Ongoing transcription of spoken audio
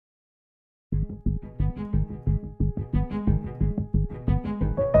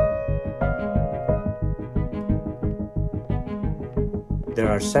There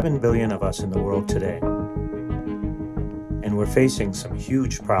are 7 billion of us in the world today, and we're facing some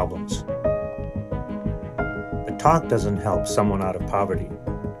huge problems. But talk doesn't help someone out of poverty.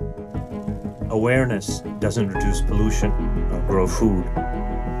 Awareness doesn't reduce pollution or grow food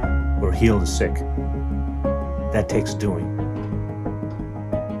or heal the sick. That takes doing.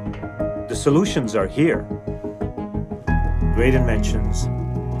 The solutions are here. Great inventions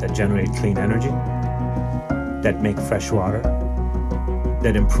that generate clean energy, that make fresh water,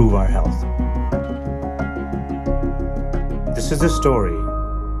 that improve our health. This is the story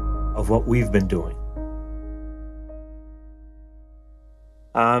of what we've been doing.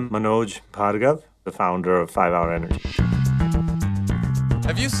 I'm Manoj Bhargava, the founder of 5 Hour Energy.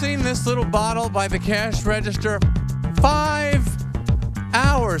 Have you seen this little bottle by the cash register? 5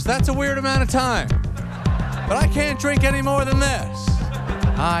 hours, that's a weird amount of time. But I can't drink any more than this.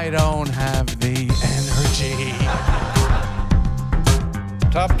 I don't have the energy.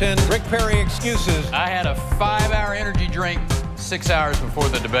 Top 10 Rick Perry excuses. I had a 5-hour energy drink 6 hours before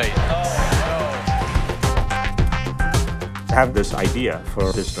the debate. I have this idea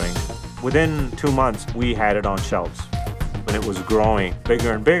for this drink. Within 2 months, we had it on shelves. And it was growing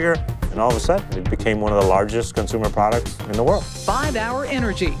bigger and bigger, and all of a sudden, it became one of the largest consumer products in the world. 5 Hour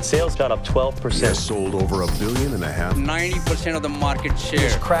Energy. Sales got up 12%. It sold over $1.5 billion. 90% of the market share.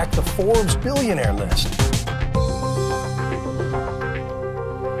 Just cracked the Forbes billionaire list.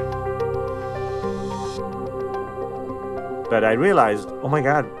 But I realized, oh my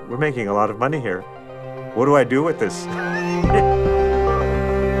God, we're making a lot of money here. What do I do with this?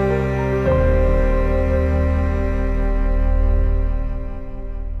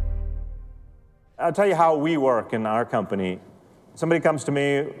 I'll tell you how we work in our company. Somebody comes to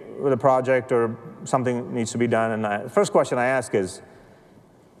me with a project or something needs to be done, and the first question I ask is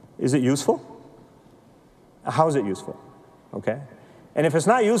it useful? How is it useful? Okay? And if it's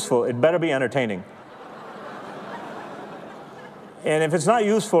not useful, it better be entertaining. And if it's not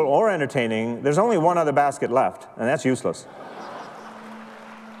useful or entertaining, there's only one other basket left, and that's useless.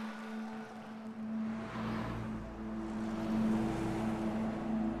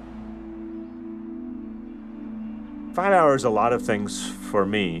 Five Hour is a lot of things for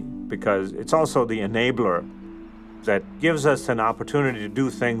me because it's also the enabler that gives us an opportunity to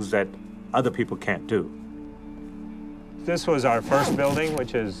do things that other people can't do. This was our first building,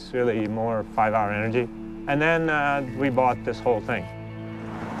 which is really more 5 Hour Energy. And then we bought this whole thing.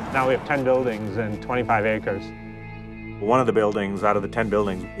 Now we have 10 buildings and 25 acres. One of the buildings out of the 10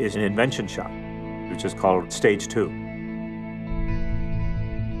 buildings is an invention shop, which is called Stage 2.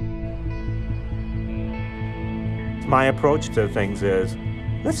 My approach to things is,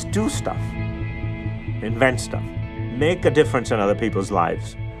 let's do stuff, invent stuff, make a difference in other people's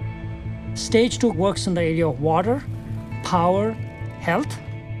lives. Stage 2 works in the area of water, power, health.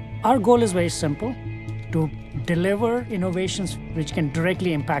 Our goal is very simple, to deliver innovations which can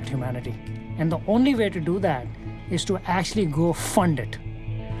directly impact humanity. And the only way to do that is to actually go fund it.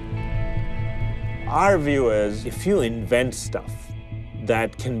 Our view is, if you invent stuff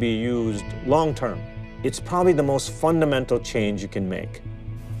that can be used long-term, it's probably the most fundamental change you can make.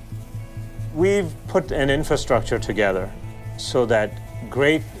 We've put an infrastructure together so that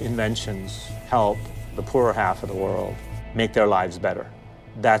great inventions help the poorer half of the world make their lives better.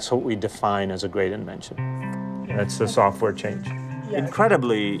 That's what we define as a great invention. That's the software change. Yeah.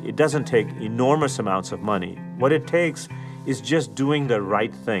 Incredibly, it doesn't take enormous amounts of money. What it takes is just doing the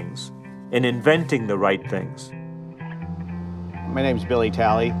right things and inventing the right things. My name's Billy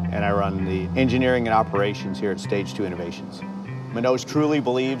Talley, and I run the engineering and operations here at Stage 2 Innovations. Manoj truly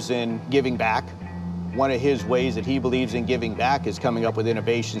believes in giving back. One of his ways that he believes in giving back is coming up with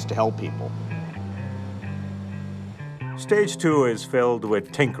innovations to help people. Stage 2 is filled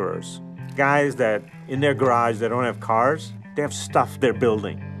with tinkerers, guys that in their garage, they don't have cars, they have stuff they're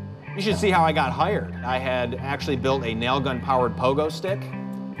building. You should see how I got hired. I had actually built a nail gun powered pogo stick,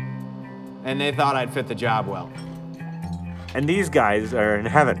 and they thought I'd fit the job well. And these guys are in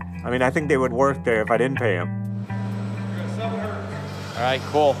heaven. I mean, I think they would work there if I didn't pay them. All right,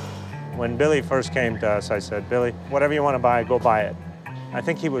 cool. When Billy first came to us, I said, Billy, whatever you want to buy, go buy it. I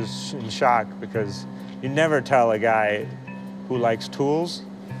think he was in shock because you never tell a guy who likes tools,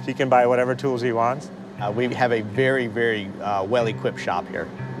 he can buy whatever tools he wants. We have a very, very well-equipped shop here.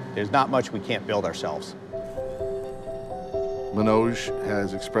 There's not much we can't build ourselves. Manoj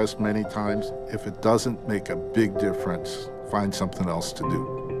has expressed many times, if it doesn't make a big difference, find something else to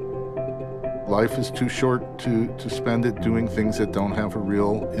do. Life is too short to spend it doing things that don't have a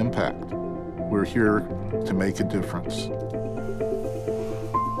real impact. We're here to make a difference.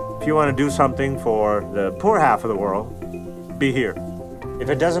 If you want to do something for the poor half of the world, be here. If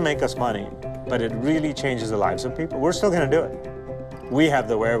it doesn't make us money, but it really changes the lives of people, we're still going to do it. We have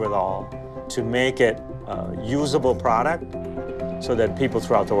the wherewithal to make it a usable product so that people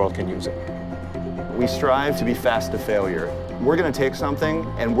throughout the world can use it. We strive to be fast to failure. We're going to take something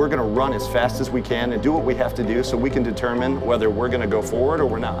and we're going to run as fast as we can and do what we have to do so we can determine whether we're going to go forward or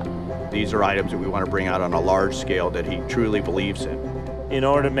we're not. These are items that we want to bring out on a large scale that he truly believes in. In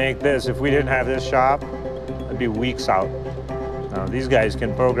order to make this, if we didn't have this shop, it'd be weeks out. These guys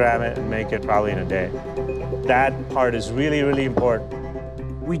can program it and make it probably in a day. That part is really, really important.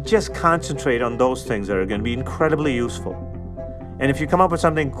 We just concentrate on those things that are going to be incredibly useful. And if you come up with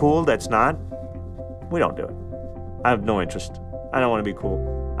something cool that's not, we don't do it. I have no interest. I don't want to be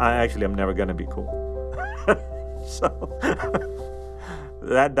cool. I'm never going to be cool. So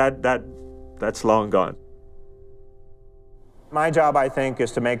that's long gone. My job, I think,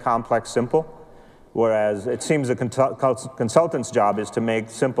 is to make complex simple, whereas it seems the consultant's job is to make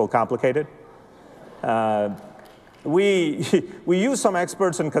simple complicated. We use some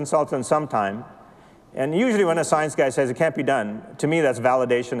experts and consultants sometime, and usually when a science guy says it can't be done, to me that's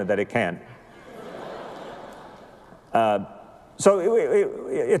validation that it can. So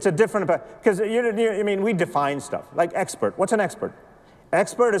it's a different, because I mean, we define stuff, like expert. What's an expert?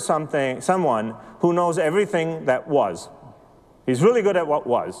 Expert is someone who knows everything that was. He's really good at what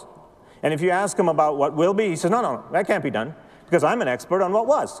was. And if you ask him about what will be, he says, no, that can't be done, because I'm an expert on what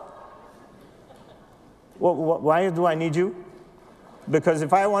was. Well, why do I need you? Because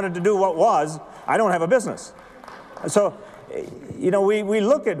if I wanted to do what was, I don't have a business. So, you know,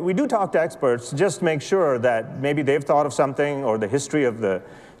 we do talk to experts, just make sure that maybe they've thought of something or the history of that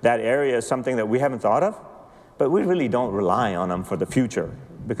area is something that we haven't thought of, but we really don't rely on them for the future,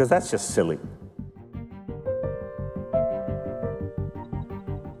 because that's just silly.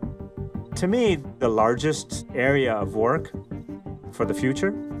 To me, the largest area of work for the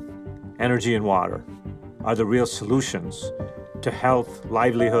future, energy and water, are the real solutions to health,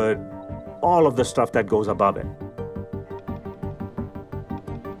 livelihood, all of the stuff that goes above it.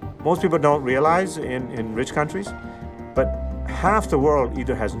 Most people don't realize in rich countries, but half the world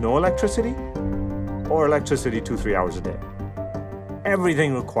either has no electricity or electricity 2-3 hours a day.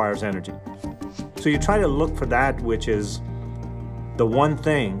 Everything requires energy. So you try to look for that which is the one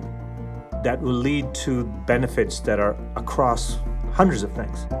thing that will lead to benefits that are across hundreds of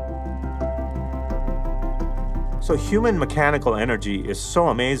things. So human mechanical energy is so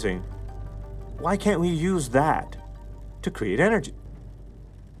amazing. Why can't we use that to create energy?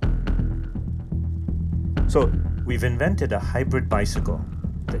 So we've invented a hybrid bicycle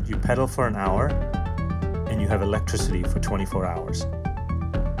that you pedal for an hour and you have electricity for 24 hours.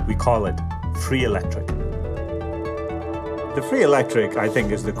 We call it free electric. The free electric, I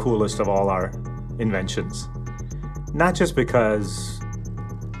think, is the coolest of all our inventions. Not just because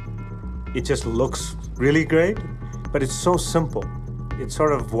it just looks really great, but it's so simple. It's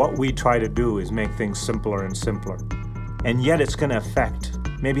sort of what we try to do is make things simpler and simpler. And yet it's going to affect,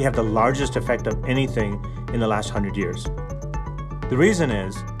 maybe have the largest effect of anything in the last 100 years. The reason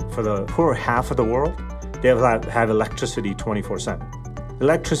is, for the poor half of the world, they have electricity 24/7.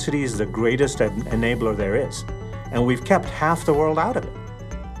 Electricity is the greatest enabler there is. And we've kept half the world out of it.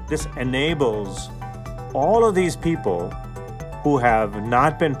 This enables all of these people who have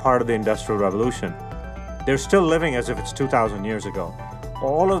not been part of the Industrial Revolution. They're still living as if it's 2,000 years ago.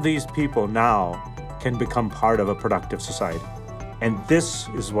 All of these people now can become part of a productive society. And this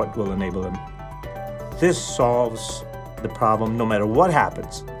is what will enable them. This solves the problem no matter what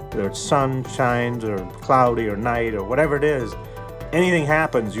happens, whether it's sun shines or cloudy or night or whatever it is. Anything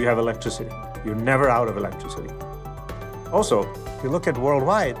happens, you have electricity. You're never out of electricity. Also, if you look at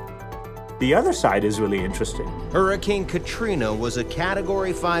worldwide, the other side is really interesting. Hurricane Katrina was a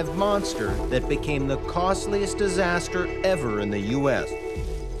Category 5 monster that became the costliest disaster ever in the U.S.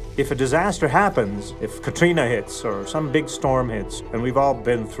 If a disaster happens, if Katrina hits or some big storm hits, and we've all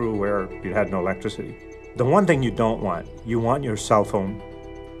been through where you had no electricity, the one thing you don't want, you want your cell phone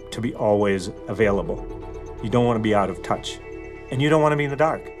to be always available. You don't want to be out of touch, and you don't want to be in the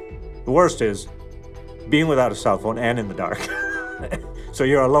dark. The worst is being without a cell phone and in the dark. So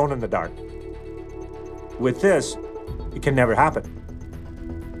you're alone in the dark. With this, it can never happen.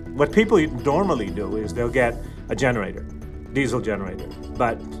 What people normally do is they'll get a generator, diesel generator.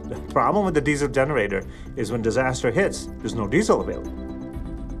 But the problem with the diesel generator is when disaster hits, there's no diesel available.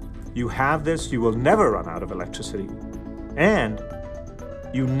 You have this, you will never run out of electricity. And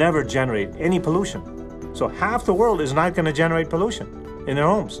you never generate any pollution. So half the world is not going to generate pollution in their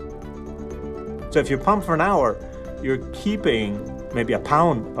homes. So if you pump for an hour, you're keeping maybe a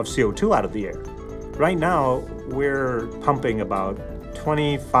pound of CO2 out of the air. Right now, we're pumping about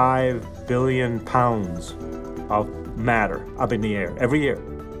 25 billion pounds of matter up in the air every year.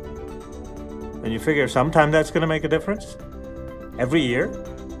 And you figure sometime that's going to make a difference? Every year?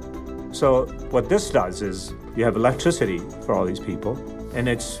 So what this does is you have electricity for all these people, and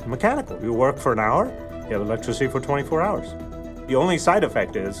it's mechanical. You work for an hour, you have electricity for 24 hours. The only side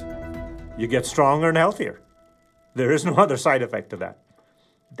effect is you get stronger and healthier. There is no other side effect to that.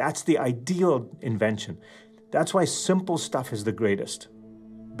 That's the ideal invention. That's why simple stuff is the greatest,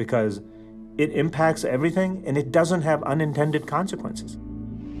 because it impacts everything and it doesn't have unintended consequences.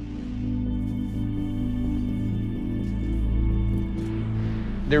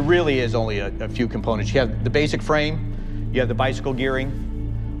 There really is only a few components. You have the basic frame, you have the bicycle gearing,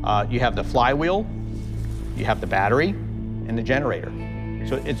 you have the flywheel, you have the battery, and the generator.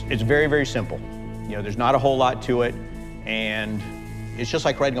 So it's very, very simple. You know, there's not a whole lot to it, and it's just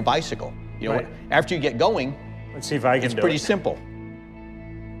like riding a bicycle. You know, Right. after you get going, Let's see if I can it's do pretty it. simple.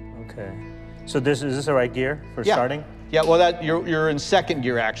 Okay. So is this the right gear for Yeah. starting? Yeah, well, you're in second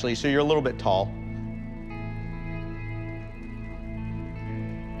gear, actually, so you're a little bit tall.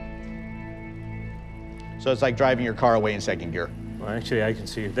 So it's like driving your car away in second gear. Well, actually, I can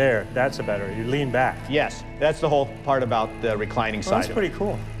see it there. That's a better. You lean back. Yes, that's the whole part about the reclining Well, side that's of it. pretty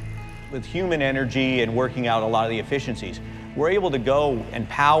cool. With human energy and working out a lot of the efficiencies, we're able to go and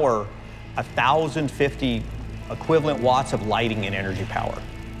power 1,050 equivalent watts of lighting and energy power.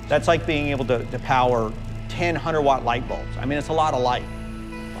 That's like being able to power 10 100-watt light bulbs. I mean, it's a lot of light.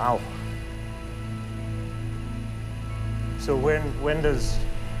 Wow. So when does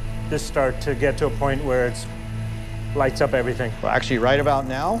this start to get to a point where it lights up everything? Well, actually, right about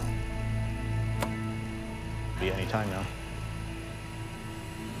now, be any time now.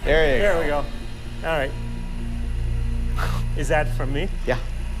 There you go. There we go. All right. Is that from me? Yeah.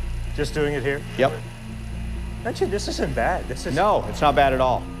 Just doing it here? Yep. Actually, this isn't bad. No, it's not bad at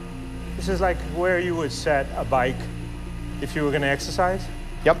all. This is like where you would set a bike if you were going to exercise.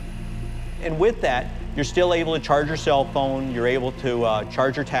 Yep. And with that, you're still able to charge your cell phone. You're able to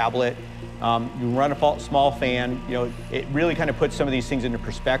charge your tablet. You run a small fan. You know, it really kind of puts some of these things into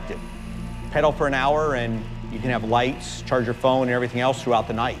perspective. Pedal for an hour, and you can have lights, charge your phone, and everything else throughout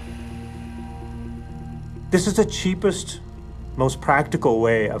the night. This is the cheapest, most practical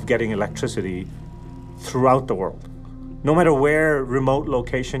way of getting electricity throughout the world, no matter where remote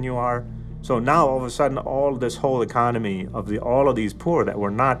location you are. So now all of a sudden, all this whole economy of all of these poor that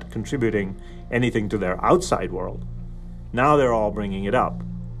were not contributing anything to their outside world, now they're all bringing it up.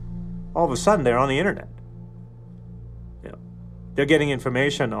 All of a sudden, they're on the internet. You know, they're getting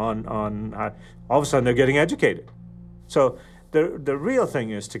information on all of a sudden they're getting educated. So the real thing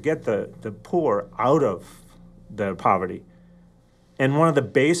is to get the poor out of their poverty. And one of the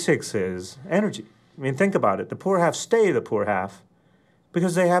basics is energy. I mean, think about it. The poor half stay the poor half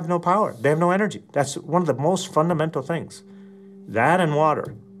because they have no power. They have no energy. That's one of the most fundamental things. That and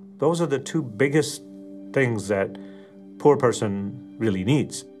water. Those are the two biggest things that poor person really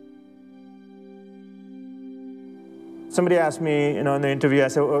needs. Somebody asked me, in the interview, I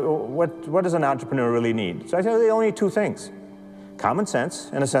said, what does an entrepreneur really need? So I said, they only need two things: common sense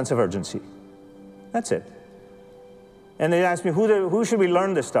and a sense of urgency. That's it. And they asked me, who should we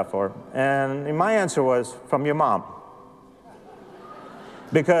learn this stuff for? And my answer was, from your mom.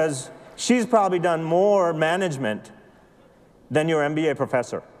 Because she's probably done more management than your MBA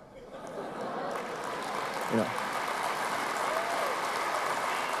professor. You know.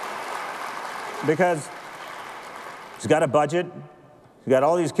 Because she's got a budget, she's got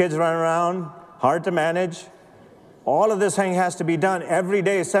all these kids running around, hard to manage. All of this thing has to be done every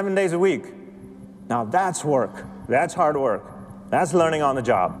day, 7 days a week. Now that's work. That's hard work. That's learning on the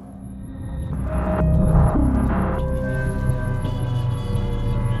job.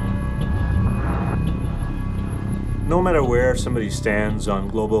 No matter where somebody stands on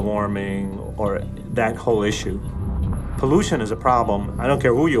global warming or that whole issue, pollution is a problem. I don't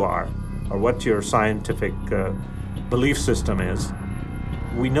care who you are or what your scientific belief system is.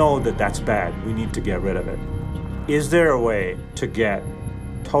 We know that that's bad. We need to get rid of it. Is there a way to get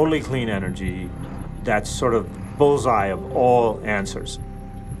totally clean energy that's sort of bullseye of all answers,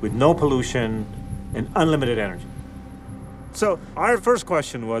 with no pollution and unlimited energy? So our first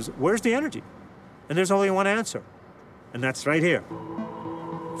question was, where's the energy? And there's only one answer, and that's right here.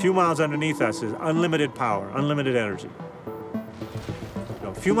 A few miles underneath us is unlimited power, unlimited energy.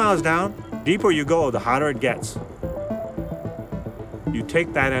 A few miles down, deeper you go, the hotter it gets. You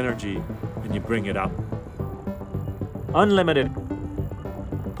take that energy and you bring it up. Unlimited,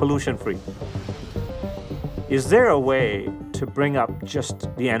 pollution-free. Is there a way to bring up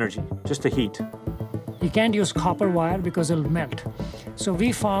just the energy, just the heat? You can't use copper wire because it'll melt. So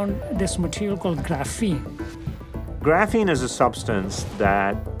we found this material called graphene. Graphene is a substance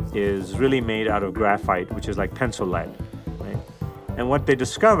that is really made out of graphite, which is like pencil lead, right? And what they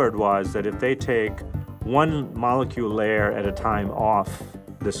discovered was that if they take one molecule layer at a time off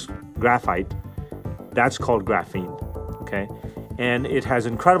this graphite, that's called graphene, okay? And it has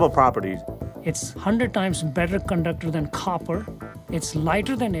incredible properties. It's 100 times better conductor than copper. It's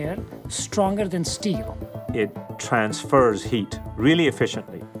lighter than air, stronger than steel. It transfers heat really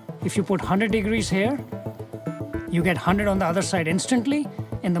efficiently. If you put 100 degrees here, you get 100 on the other side instantly.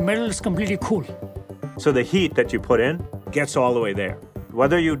 In the middle, it's completely cool. So the heat that you put in gets all the way there.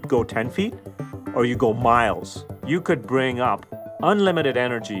 Whether you go 10 feet or you go miles, you could bring up unlimited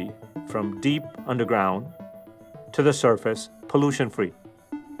energy from deep underground to the surface, pollution-free.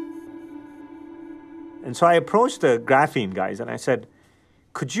 And so I approached the graphene guys and I said,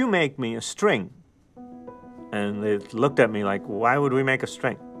 could you make me a string? And they looked at me like, why would we make a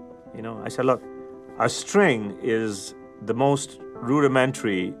string? You know, I said, look, a string is the most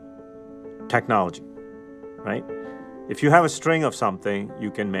rudimentary technology, right? If you have a string of something,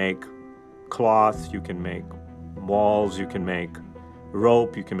 you can make cloth, you can make walls, you can make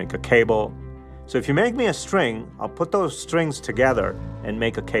rope, you can make a cable. So if you make me a string, I'll put those strings together and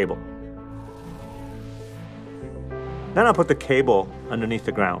make a cable. Then I'll put the cable underneath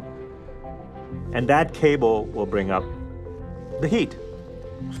the ground. And that cable will bring up the heat.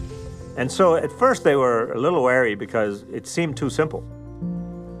 And so at first they were a little wary because it seemed too simple.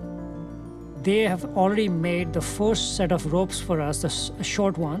 They have already made the first set of ropes for us, the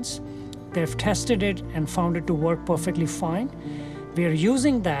short ones. They've tested it and found it to work perfectly fine. We are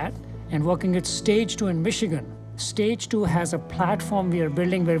using that and working with Stage 2 in Michigan. Stage 2 has a platform we are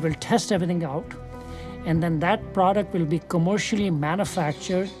building where we'll test everything out, and then that product will be commercially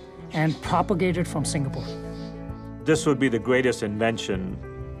manufactured and propagated from Singapore. This would be the greatest invention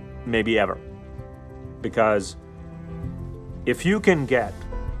maybe ever, because if you can get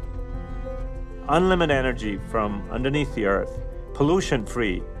unlimited energy from underneath the earth,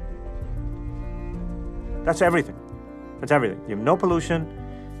 pollution-free, that's everything. That's everything. You have no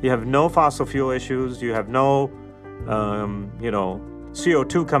pollution, you have no fossil fuel issues, you have no,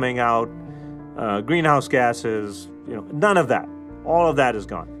 CO2 coming out, greenhouse gases, none of that. All of that is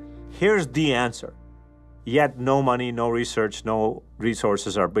gone. Here's the answer. Yet no money, no research, no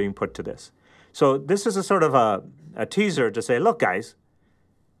resources are being put to this. So this is a sort of a teaser to say, look, guys,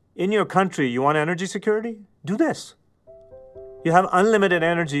 in your country, you want energy security? Do this. You have unlimited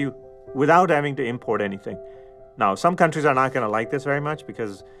energy without having to import anything. Now, some countries are not going to like this very much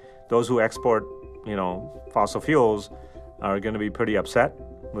because those who export, fossil fuels are going to be pretty upset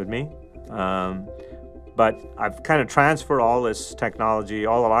with me. But I've kind of transferred all this technology,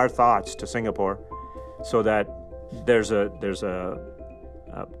 all of our thoughts to Singapore, so that there's a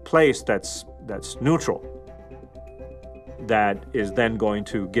place that's neutral that is then going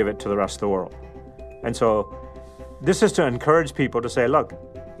to give it to the rest of the world. And so this is to encourage people to say, look,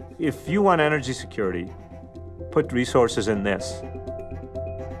 if you want energy security, put resources in this.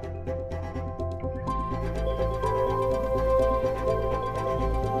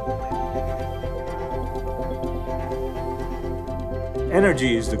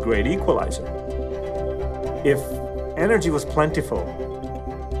 Energy is the great equalizer. If energy was plentiful,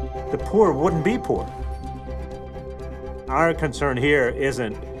 the poor wouldn't be poor. Our concern here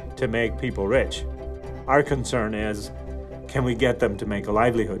isn't to make people rich. Our concern is, can we get them to make a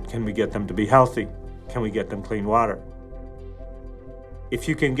livelihood? Can we get them to be healthy? Can we get them clean water? If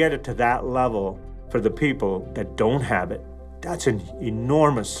you can get it to that level for the people that don't have it, that's an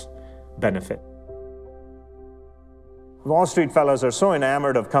enormous benefit. Wall Street fellas are so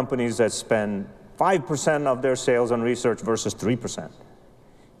enamored of companies that spend 5% of their sales on research versus 3%.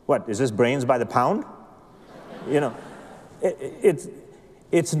 What, is this brains by the pound?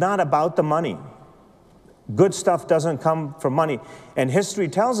 It's not about the money. Good stuff doesn't come from money. And history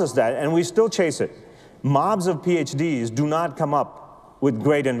tells us that, and we still chase it. Mobs of PhDs do not come up with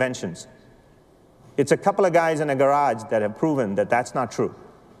great inventions. It's a couple of guys in a garage that have proven that that's not true.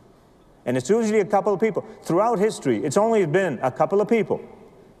 And it's usually a couple of people. Throughout history, it's only been a couple of people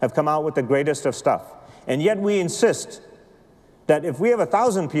have come out with the greatest of stuff. And yet we insist that if we have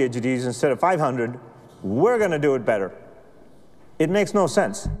 1,000 PhDs instead of 500, we're going to do it better. It makes no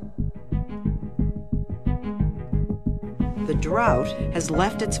sense. The drought has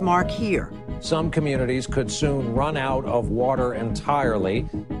left its mark here. Some communities could soon run out of water entirely.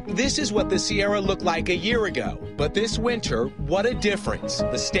 This is what the Sierra looked like a year ago. But this winter, what a difference.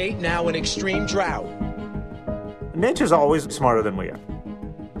 The state now in extreme drought. Nature's always smarter than we are.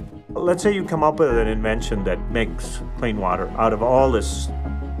 Let's say you come up with an invention that makes clean water out of all this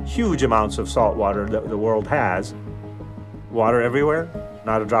huge amounts of salt water that the world has. Water everywhere,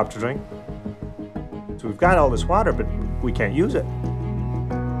 not a drop to drink. So we've got all this water, but we can't use it.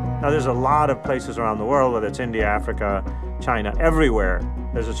 Now there's a lot of places around the world, whether it's India, Africa, China, everywhere,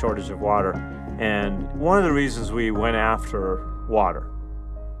 there's a shortage of water. And one of the reasons we went after water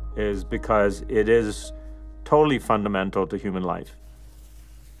is because it is totally fundamental to human life.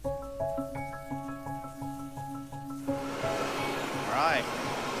 All right,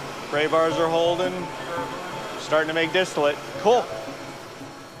 spray bars are holding, starting to make distillate. Cool.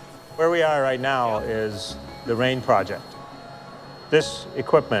 Where we are right now is the RAIN project. This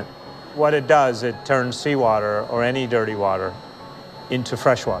equipment, what it does, it turns seawater or any dirty water into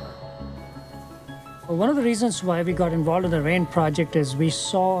fresh water. Well, one of the reasons why we got involved in the RAIN project is we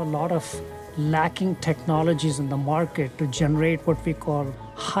saw a lot of lacking technologies in the market to generate what we call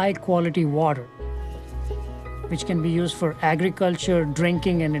high-quality water, which can be used for agriculture,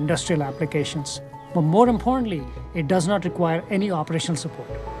 drinking, and industrial applications. But more importantly, it does not require any operational support.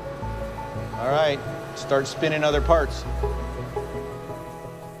 All right, start spinning other parts.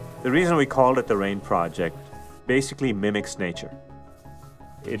 The reason we called it the RAIN project basically mimics nature.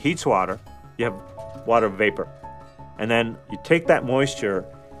 It heats water, you have water vapor, and then you take that moisture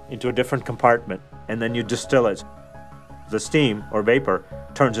into a different compartment, and then you distill it. The steam or vapor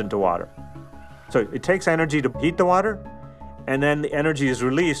turns into water. So it takes energy to heat the water, and then the energy is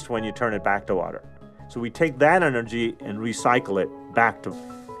released when you turn it back to water. So we take that energy and recycle it back to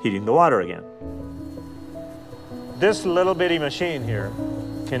heating the water again. This little bitty machine here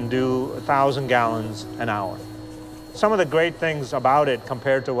can do 1,000 gallons an hour. Some of the great things about it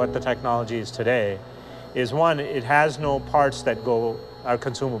compared to what the technology is today is, one, it has no parts that are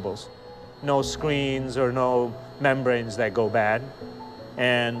consumables, no screens or no membranes that go bad,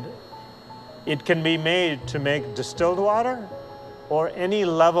 and it can be made to make distilled water or any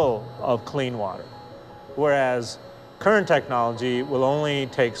level of clean water, whereas current technology will only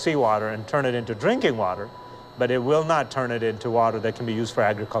take seawater and turn it into drinking water, but it will not turn it into water that can be used for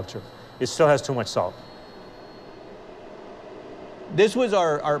agriculture. It still has too much salt. This was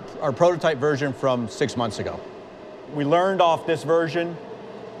our prototype version from 6 months ago. We learned off this version,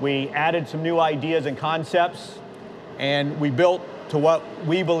 we added some new ideas and concepts, and we built to what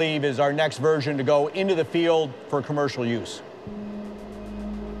we believe is our next version to go into the field for commercial use.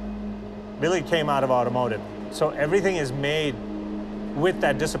 Billy came out of automotive, so everything is made with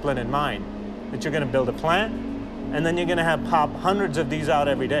that discipline in mind, that you're going to build a plant, and then you're going to have pop hundreds of these out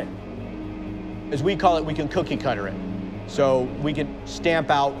every day. As we call it, we can cookie cutter it. So we can stamp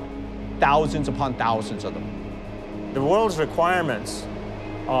out thousands upon thousands of them. The world's requirements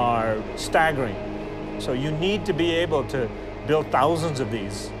are staggering. So you need to be able to build thousands of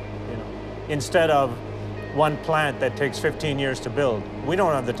these, instead of one plant that takes 15 years to build. We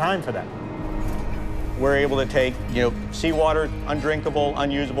don't have the time for that. We're able to take, seawater, undrinkable,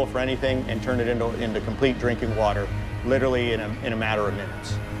 unusable for anything, and turn it into complete drinking water, literally in a matter of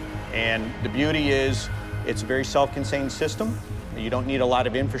minutes. And the beauty is, it's a very self-contained system. You don't need a lot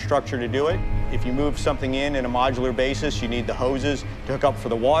of infrastructure to do it. If you move something in a modular basis, you need the hoses to hook up for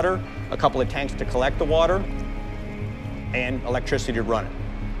the water, a couple of tanks to collect the water, and electricity to run it.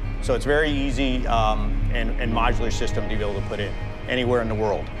 So it's very easy and modular system to be able to put in anywhere in the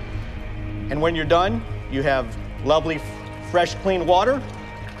world. And when you're done, you have lovely, fresh, clean water.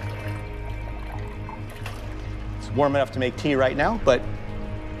 It's warm enough to make tea right now, but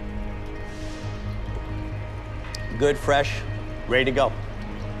good, fresh, ready to go.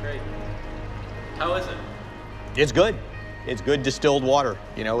 Great. How is it? It's good. It's good distilled water.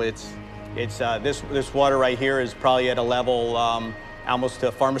 This water right here is probably at a level almost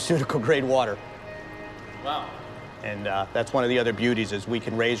to pharmaceutical grade water. Wow. And that's one of the other beauties, is we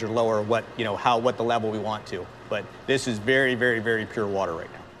can raise or lower what the level we want to. But this is very, very, very pure water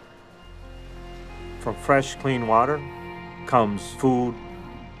right now. From fresh, clean water comes food,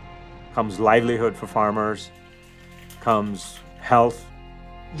 comes livelihood for farmers, comes health.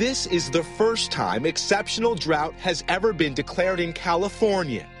 This is the first time exceptional drought has ever been declared in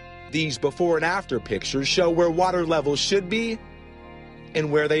California. These before and after pictures show where water levels should be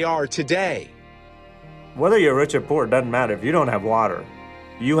and where they are today. Whether you're rich or poor, it doesn't matter. If you don't have water,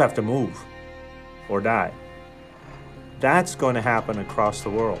 you have to move or die. That's going to happen across the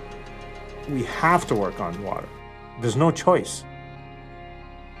world. We have to work on water. There's no choice.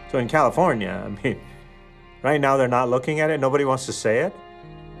 So in California, right now they're not looking at it, nobody wants to say it,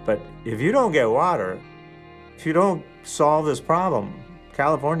 but if you don't get water, if you don't solve this problem,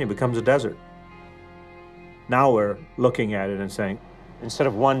 California becomes a desert. Now we're looking at it and saying, Instead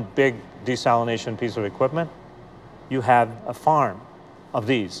of one big desalination piece of equipment, you have a farm of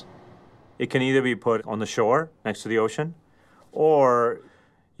these. It can either be put on the shore next to the ocean, or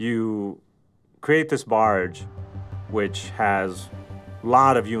you create this barge which has a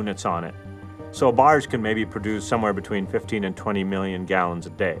lot of units on it. So a barge can maybe produce somewhere between 15 and 20 million gallons a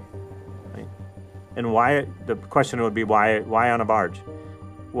day. Right? And why, the question would be, why on a barge?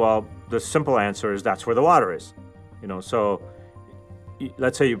 Well, the simple answer is that's where the water is. You know, so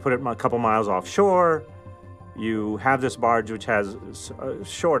let's say you put it a couple miles offshore, you have this barge which has a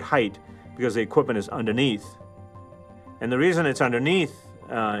short height because the equipment is underneath. And the reason it's underneath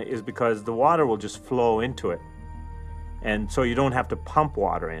is because the water will just flow into it. And so you don't have to pump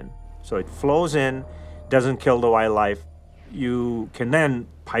water in. So it flows in, doesn't kill the wildlife. You can then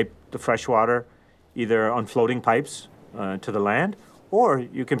pipe the fresh water either on floating pipes to the land, or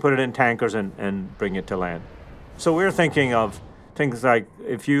you can put it in tankers and bring it to land. So we're thinking of things like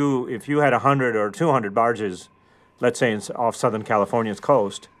if you had 100 or 200 barges, let's say off Southern California's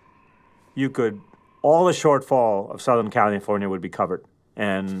coast, you could, all the shortfall of Southern California would be covered.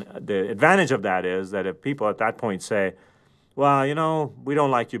 And the advantage of that is that if people at that point say, well, you know, we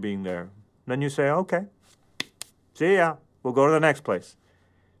don't like you being there, then you say, okay, see ya, we'll go to the next place.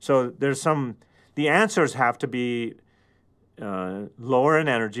 So there's the answers have to be lower in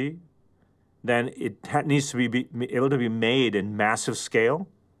energy, then it needs to be able to be made in massive scale,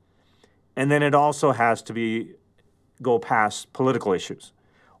 and then it also has to go past political issues.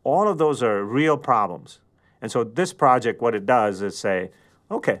 All of those are real problems. And so this project, what it does is say,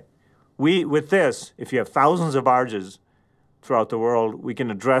 okay, with this, if you have thousands of barges throughout the world, we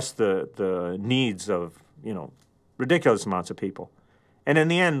can address the needs of, you know, ridiculous amounts of people. And in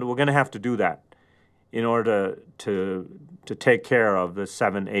the end, we're going to have to do that in order to take care of the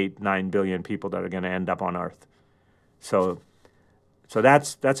 7, 8, 9 billion people that are going to end up on Earth. So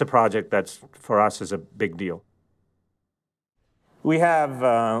that's a project that's, for us, is a big deal. We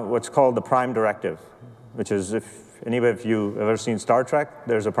have what's called the Prime Directive, which is, if anybody of you have ever seen Star Trek,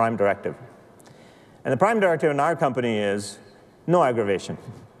 there's a Prime Directive. And the Prime Directive in our company is no aggravation.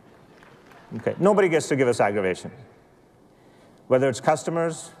 Okay, nobody gets to give us aggravation. Whether it's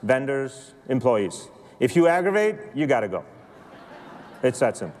customers, vendors, employees. If you aggravate, you gotta go. It's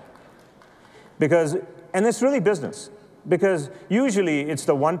that simple. And it's really business. Because usually it's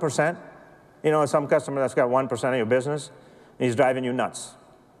the 1%, you know, some customer that's got 1% of your business, and he's driving you nuts.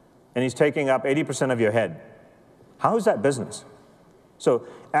 And he's taking up 80% of your head. How is that business? So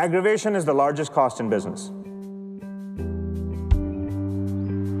aggravation is the largest cost in business.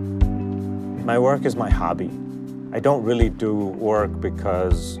 My work is my hobby. I don't really do work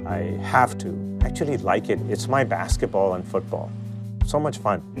because I have to. I actually like it. It's my basketball and football. So much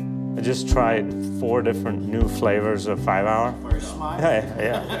fun. I just tried 4 different new flavors of 5-hour. For a smile?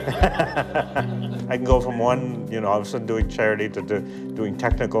 Yeah. I can go from one, you know, all of a sudden doing charity to doing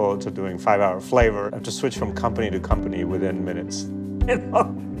technical to doing 5-hour flavor. I have to switch from company to company within minutes. You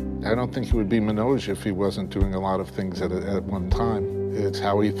know? I don't think he would be Manoj if he wasn't doing a lot of things at one time. It's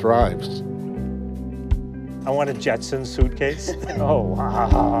how he thrives. I want a Jetson suitcase. Oh,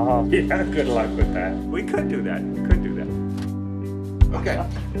 wow. Yeah, good luck with that. We could do that. We could do that. Okay.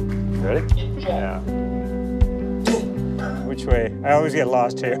 Ready? Yeah. Which way? I always get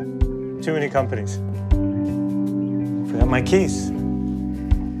lost here. Too many companies. Forgot my keys.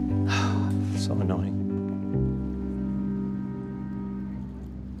 So annoying.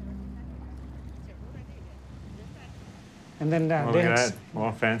 And then look at that.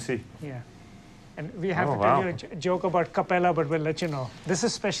 More fancy. Yeah. And we have to tell you a joke about Capella, but we'll let you know. This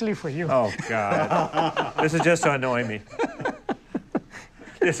is specially for you. Oh, God. This is just to annoy me.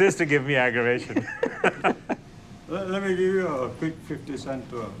 This is to give me aggravation. Let me give you a quick 50-cent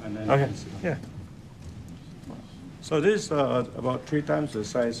tour. And then okay. Yeah. So this is about 3 times the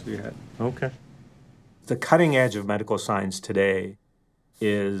size we had. Okay. The cutting edge of medical science today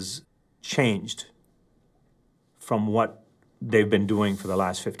is changed from what they've been doing for the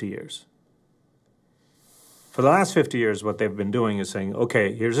last 50 years. For the last 50 years, what they've been doing is saying,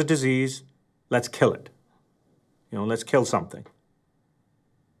 okay, here's a disease, let's kill it. You know, let's kill something.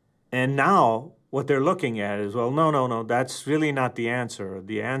 And now what they're looking at is, well, no, that's really not the answer.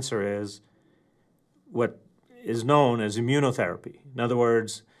 The answer is what is known as immunotherapy. In other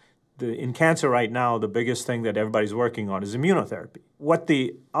words, in cancer right now, the biggest thing that everybody's working on is immunotherapy. What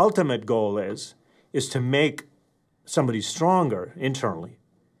the ultimate goal is to make somebody stronger internally,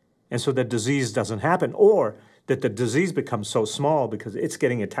 and so that disease doesn't happen, or that the disease becomes so small because it's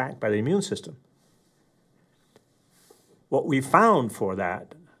getting attacked by the immune system. What we found for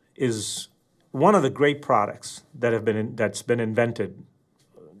that is one of the great products that's been invented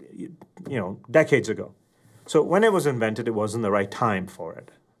decades ago. So when it was invented, it wasn't the right time for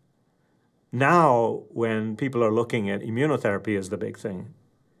it. Now, when people are looking at immunotherapy as the big thing,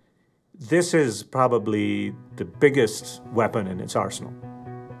 this is probably the biggest weapon in its arsenal.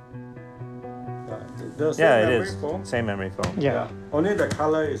 Yeah, it is. Same memory foam. Yeah. Only the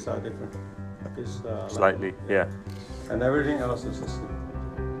color is different. It's, Slightly, yeah. And everything else is the same.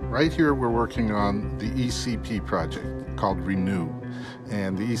 Right here, we're working on the ECP project called Renew.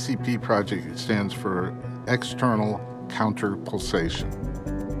 And the ECP project stands for External Counter Pulsation.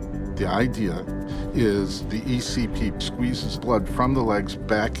 The idea is the ECP squeezes blood from the legs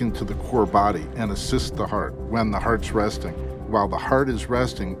back into the core body and assists the heart when the heart's resting. While the heart is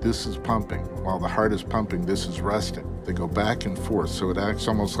resting, this is pumping. While the heart is pumping, this is resting. They go back and forth, so it acts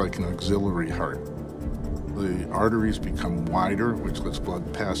almost like an auxiliary heart. The arteries become wider, which lets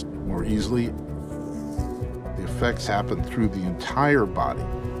blood pass more easily. The effects happen through the entire body.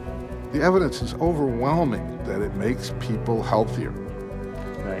 The evidence is overwhelming that it makes people healthier.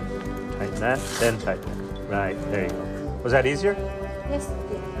 Right. Tighten that, then tighten it. Right, there you go. Was that easier? Yes.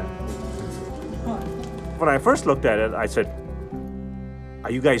 When I first looked at it, I said,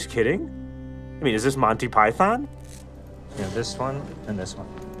 are you guys kidding? I mean, is this Monty Python? This one and this one.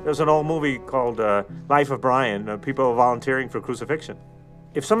 There's an old movie called Life of Brian, people volunteering for crucifixion.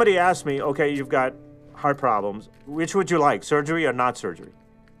 If somebody asked me, okay, you've got heart problems, which would you like, surgery or not surgery?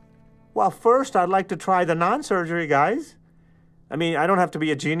 Well, first, I'd like to try the non-surgery, guys. I mean, I don't have to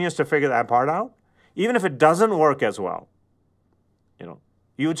be a genius to figure that part out. Even if it doesn't work as well,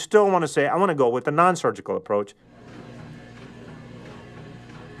 you would still want to say, I want to go with the non-surgical approach.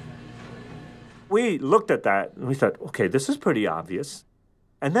 We looked at that and we thought, okay, this is pretty obvious.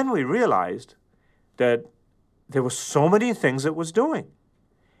 And then we realized that there were so many things it was doing.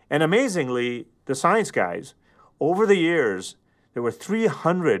 And amazingly, the science guys, over the years, there were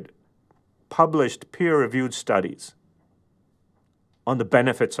 300 published peer-reviewed studies on the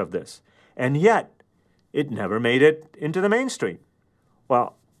benefits of this. And yet, it never made it into the mainstream.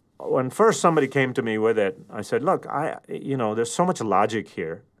 Well, when first somebody came to me with it, I said, look, there's so much logic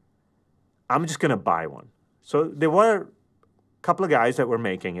here. I'm just going to buy one. So there were a couple of guys that were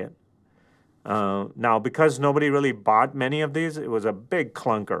making it. Now, because nobody really bought many of these, it was a big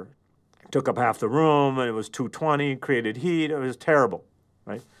clunker. It took up half the room, and it was 220, created heat. It was terrible,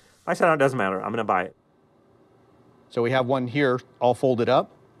 right? I said, oh, it doesn't matter. I'm going to buy it. So we have one here all folded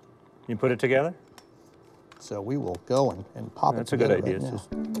up. You put it together? So we will go and pop That's it together. That's a good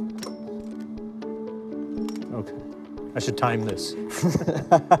idea. Okay. I should time this.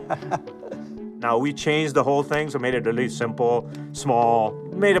 Now, we changed the whole thing, so made it really simple, small,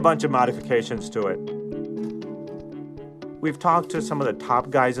 made a bunch of modifications to it. We've talked to some of the top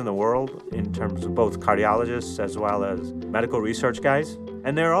guys in the world in terms of both cardiologists as well as medical research guys,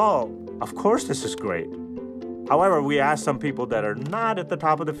 and they're all, of course this is great. However, we asked some people that are not at the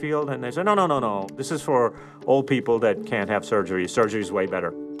top of the field, and they said, no, this is for old people that can't have surgery. Surgery's way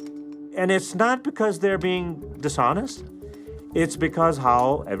better. And it's not because they're being dishonest. It's because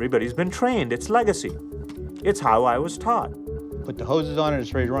how everybody's been trained. It's legacy. It's how I was taught. Put the hoses on and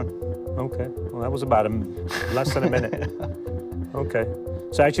it's ready to run. Okay. Well, that was about less than a minute. Okay.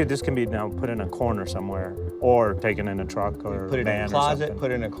 So actually, this can be now put in a corner somewhere, or taken in a truck or put it van in a closet,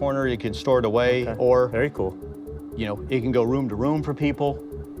 put it in a corner. You can store it away, okay. Or very cool. It can go room to room for people.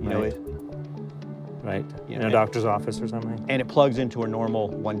 Right. In a doctor's office or something. And it plugs into a normal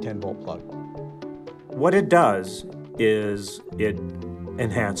 110-volt plug. What it does is it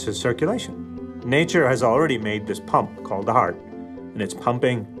enhances circulation. Nature has already made this pump called the heart, and it's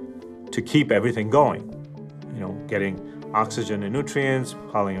pumping to keep everything going. Getting oxygen and nutrients,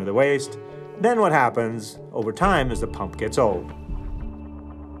 hauling of the waste. Then what happens over time is the pump gets old.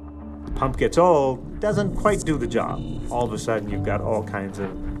 The pump gets old, doesn't quite do the job. All of a sudden, you've got all kinds of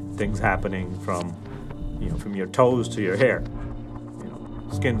things happening from your toes to your hair.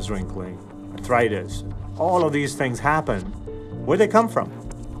 Skin's wrinkling, arthritis. All of these things happen. Where they come from?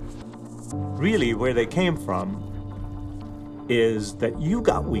 Really, where they came from is that you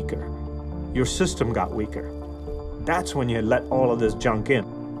got weaker. Your system got weaker. That's when you let all of this junk in.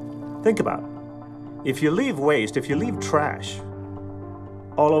 Think about it. If you leave waste, if you leave trash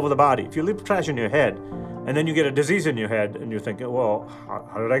all over the body, if you leave trash in your head, and then you get a disease in your head, and you're thinking, well,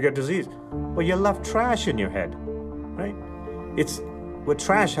 how did I get disease? Well, you left trash in your head, right? What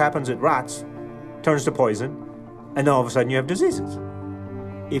trash happens, it rots, turns to poison, and then all of a sudden you have diseases.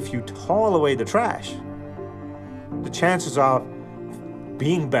 If you haul away the trash, the chances of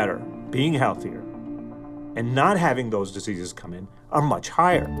being better, being healthier, and not having those diseases come in are much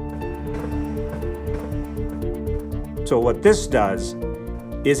higher. So what this does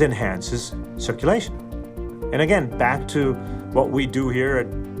is enhances circulation. And again, back to what we do here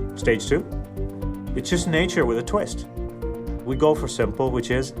at Stage 2. It's just nature with a twist. We go for simple,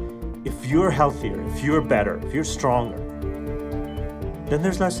 which is, if you're healthier, if you're better, if you're stronger, then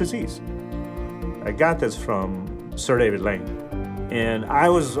there's less disease. I got this from Sir David Lane, and I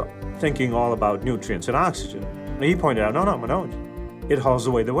was thinking all about nutrients and oxygen. And he pointed out, no, Manoj, it hauls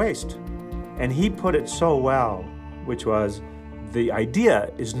away the waste. And he put it so well, which was, the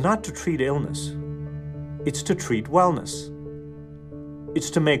idea is not to treat illness, it's to treat wellness. It's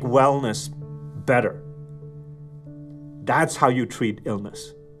to make wellness better. That's how you treat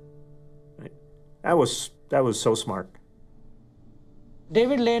illness. Right? That was so smart.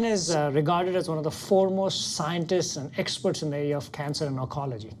 David Lane is regarded as one of the foremost scientists and experts in the area of cancer and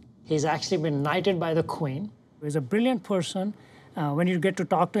oncology. He's actually been knighted by the Queen. He's a brilliant person. When you get to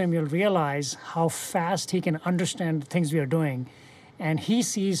talk to him, you'll realize how fast he can understand the things we are doing. And he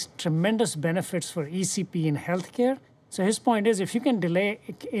sees tremendous benefits for ECP in healthcare. So his point is, if you can delay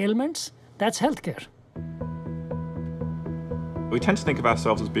ailments, that's healthcare. We tend to think of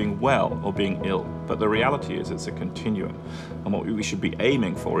ourselves as being well or being ill, but the reality is it's a continuum. And what we should be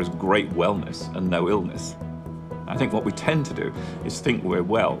aiming for is great wellness and no illness. I think what we tend to do is think we're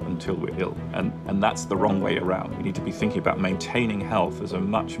well until we're ill, and that's the wrong way around. We need to be thinking about maintaining health as a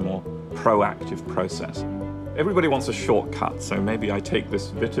much more proactive process. Everybody wants a shortcut, so maybe I take this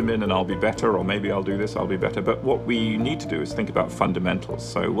vitamin and I'll be better, or maybe I'll do this, I'll be better. But what we need to do is think about fundamentals.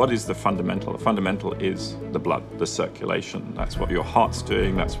 So what is the fundamental? The fundamental is the blood, the circulation. That's what your heart's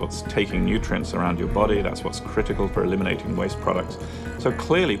doing, that's what's taking nutrients around your body, that's what's critical for eliminating waste products. So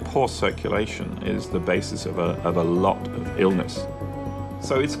clearly poor circulation is the basis of a lot of illness.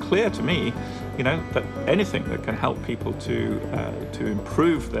 So it's clear to me, that anything that can help people to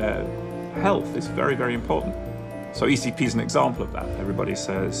improve their health is very, very important. So ECP is an example of that. Everybody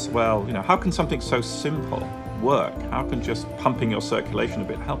says, well, how can something so simple work? How can just pumping your circulation a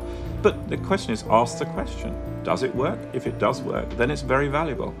bit help? But the question is, ask the question, does it work? If it does work, then it's very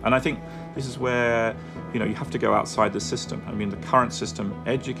valuable. And I think this is where, you have to go outside the system. I mean, the current system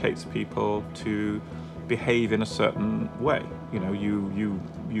educates people to behave in a certain way.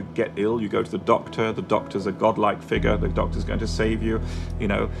 You get ill, you go to the doctor's a godlike figure, the doctor's going to save you,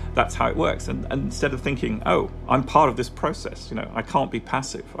 that's how it works. And instead of thinking, oh, I'm part of this process, I can't be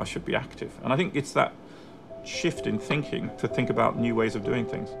passive, I should be active. And I think it's that shift in thinking to think about new ways of doing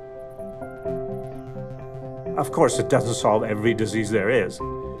things. Of course, it doesn't solve every disease there is,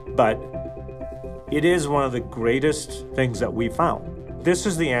 but it is one of the greatest things that we found. This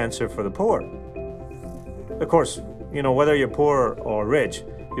is the answer for the poor. Of course, whether you're poor or rich,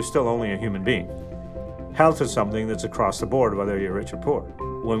 you're still only a human being. Health is something that's across the board, whether you're rich or poor.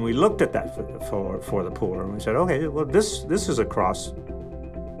 When we looked at that for the poor, we said, okay, well, this is across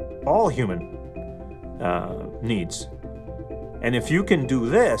all human needs. And if you can do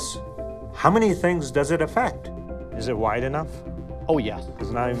this, how many things does it affect? Is it wide enough? Oh, yes.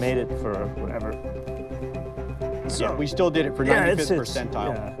 Because now I made it for whatever. So, yeah, we still did it for 95th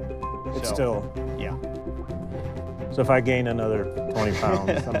percentile. Yeah, it's still... Yeah. So if I gain another 20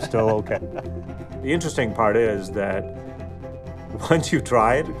 pounds, I'm still okay. The interesting part is that once you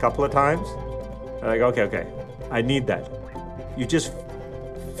try it a couple of times, you're like, okay, I need that. You just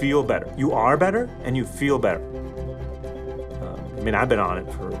feel better. You are better and you feel better. I've been on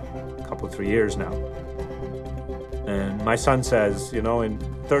it for a couple, 3 years now. And my son says, in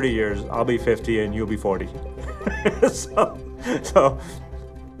 30 years, I'll be 50 and you'll be 40. so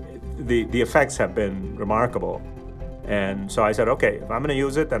the effects have been remarkable. And so I said, okay, if I'm going to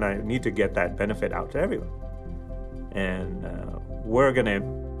use it, then I need to get that benefit out to everyone. And we're going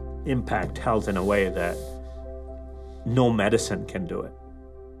to impact health in a way that no medicine can do it.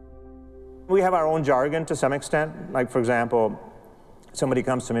 We have our own jargon to some extent. Like, for example, somebody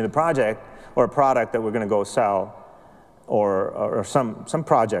comes to me with a project or a product that we're going to go sell or some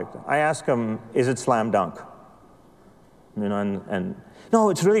project. I ask them, is it slam dunk? And no,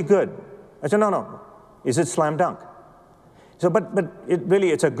 it's really good. I said, no, is it slam dunk? So, but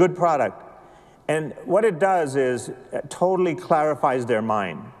it's a good product. And what it does is it totally clarifies their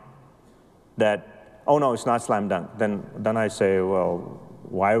mind that, oh no, it's not slam dunk. Then I say, well,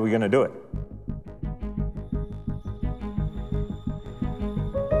 why are we going to do it?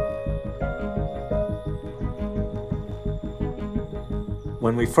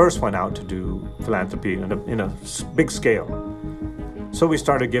 When we first went out to do philanthropy in a big scale, so we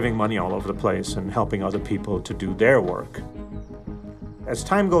started giving money all over the place and helping other people to do their work. As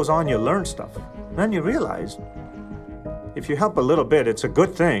time goes on, you learn stuff. And then you realize, if you help a little bit, it's a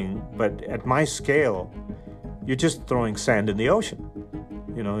good thing, but at my scale, you're just throwing sand in the ocean.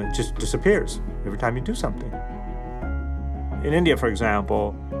 You know, it just disappears every time you do something. In India, for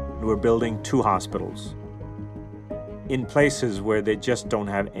example, we're building 2 hospitals in places where they just don't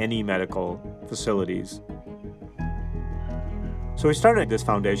have any medical facilities. So we started this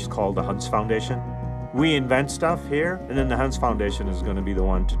foundation called the Hunts Foundation. We invent stuff here, and then the Hunts Foundation is going to be the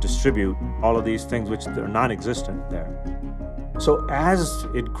one to distribute all of these things which are non-existent there. So as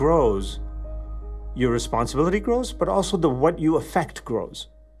it grows, your responsibility grows, but also what you affect grows.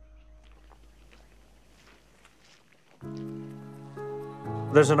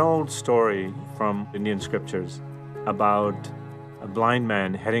 There's an old story from Indian scriptures about a blind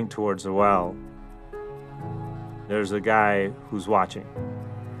man heading towards a well. There's a guy who's watching.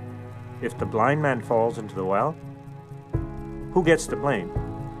 If the blind man falls into the well, who gets the blame?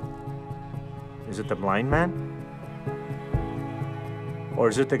 Is it the blind man? Or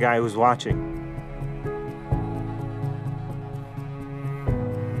is it the guy who's watching?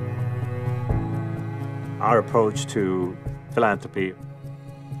 Our approach to philanthropy,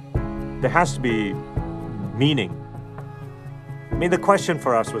 there has to be meaning. I mean, the question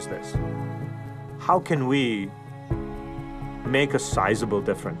for us was this: how can we make a sizable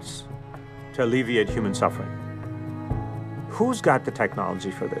difference to alleviate human suffering? Who's got the technology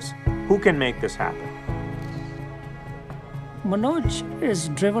for this? Who can make this happen? Manoj is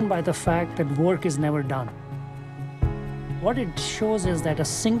driven by the fact that work is never done. What it shows is that a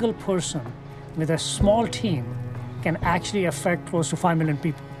single person with a small team can actually affect close to 5 million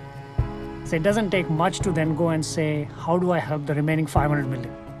people. So it doesn't take much to then go and say, how do I help the remaining 500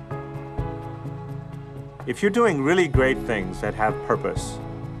 million? If you're doing really great things that have purpose,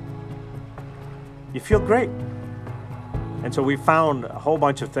 you feel great. And so we found a whole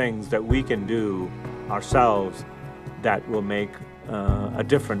bunch of things that we can do ourselves that will make a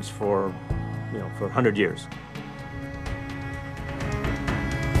difference for 100 years.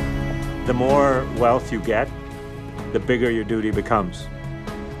 The more wealth you get, the bigger your duty becomes,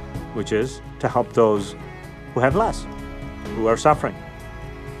 which is to help those who have less, who are suffering.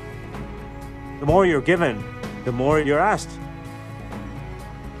 The more you're given, the more you're asked.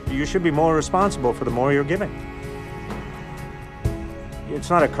 You should be more responsible for the more you're giving. It's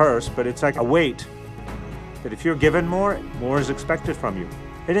not a curse, but it's like a weight that if you're given more, more is expected from you.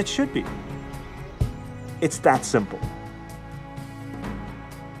 And it should be. It's that simple.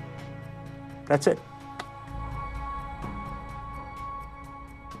 That's it.